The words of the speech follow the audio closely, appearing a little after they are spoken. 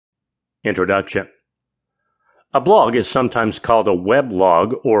Introduction. A blog is sometimes called a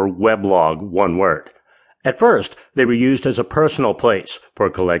weblog or weblog, one word. At first, they were used as a personal place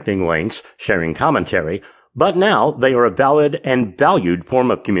for collecting links, sharing commentary, but now they are a valid and valued form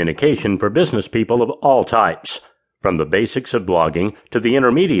of communication for business people of all types. From the basics of blogging to the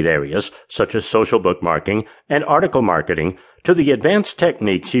intermediate areas, such as social bookmarking and article marketing, to the advanced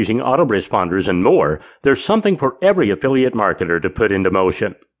techniques using autoresponders and more, there's something for every affiliate marketer to put into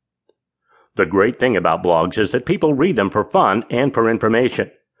motion. The great thing about blogs is that people read them for fun and for information.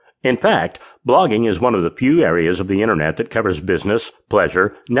 In fact, blogging is one of the few areas of the internet that covers business,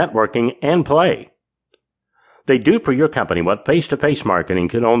 pleasure, networking, and play. They do for your company what face-to-face marketing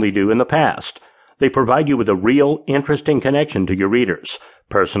could only do in the past. They provide you with a real, interesting connection to your readers,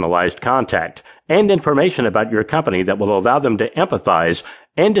 personalized contact, and information about your company that will allow them to empathize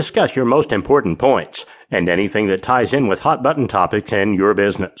and discuss your most important points, and anything that ties in with hot-button topics in your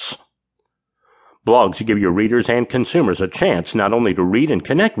business. Blogs give your readers and consumers a chance not only to read and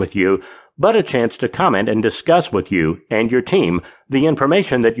connect with you, but a chance to comment and discuss with you and your team the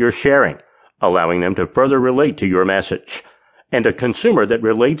information that you're sharing, allowing them to further relate to your message. And a consumer that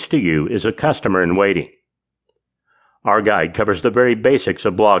relates to you is a customer in waiting. Our guide covers the very basics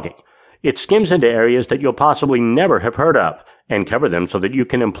of blogging. It skims into areas that you'll possibly never have heard of and cover them so that you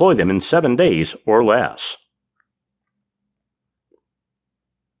can employ them in 7 days or less.